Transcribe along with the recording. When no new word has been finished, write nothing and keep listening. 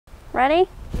Ready?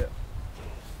 Yeah.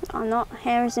 I'm not.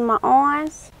 Hair is in my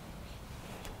eyes.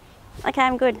 Okay,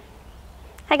 I'm good.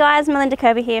 Hey guys, Melinda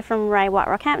Kirby here from Ray White,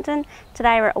 Rockhampton.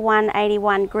 Today we're at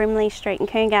 181 Grimley Street in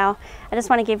Coongale. I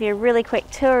just want to give you a really quick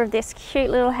tour of this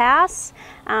cute little house.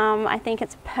 I think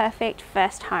it's a perfect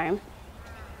first home.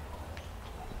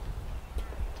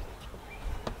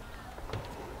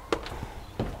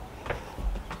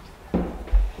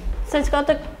 So it's got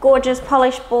the gorgeous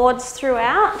polished boards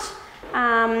throughout.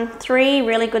 3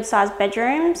 really good sized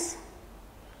bedrooms.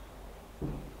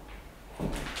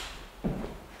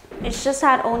 It's just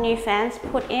had all new fans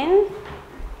put in.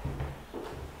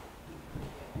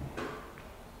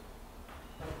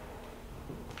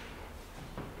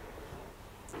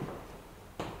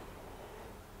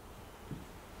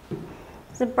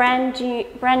 There's a brand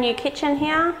new kitchen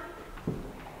here.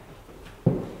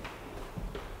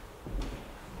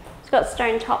 It's got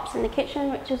stone tops in the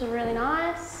kitchen, which is really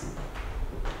nice.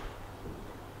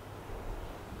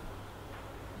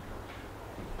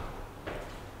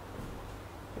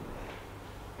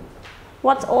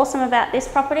 What's awesome about this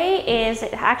property is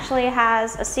it actually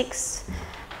has a 6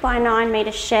 by 9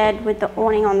 metre shed with the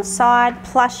awning on the side,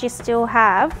 plus you still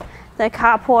have the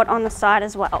carport on the side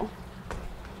as well.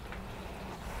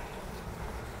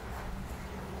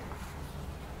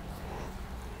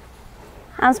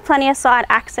 There's plenty of side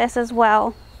access as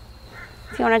well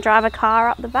if you want to drive a car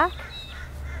up the back.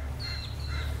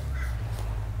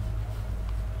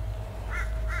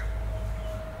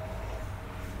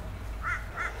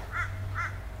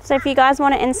 So if you guys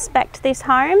want to inspect this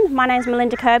home, my name is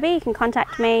Melinda Kirby. You can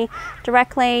contact me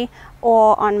directly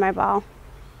or on mobile.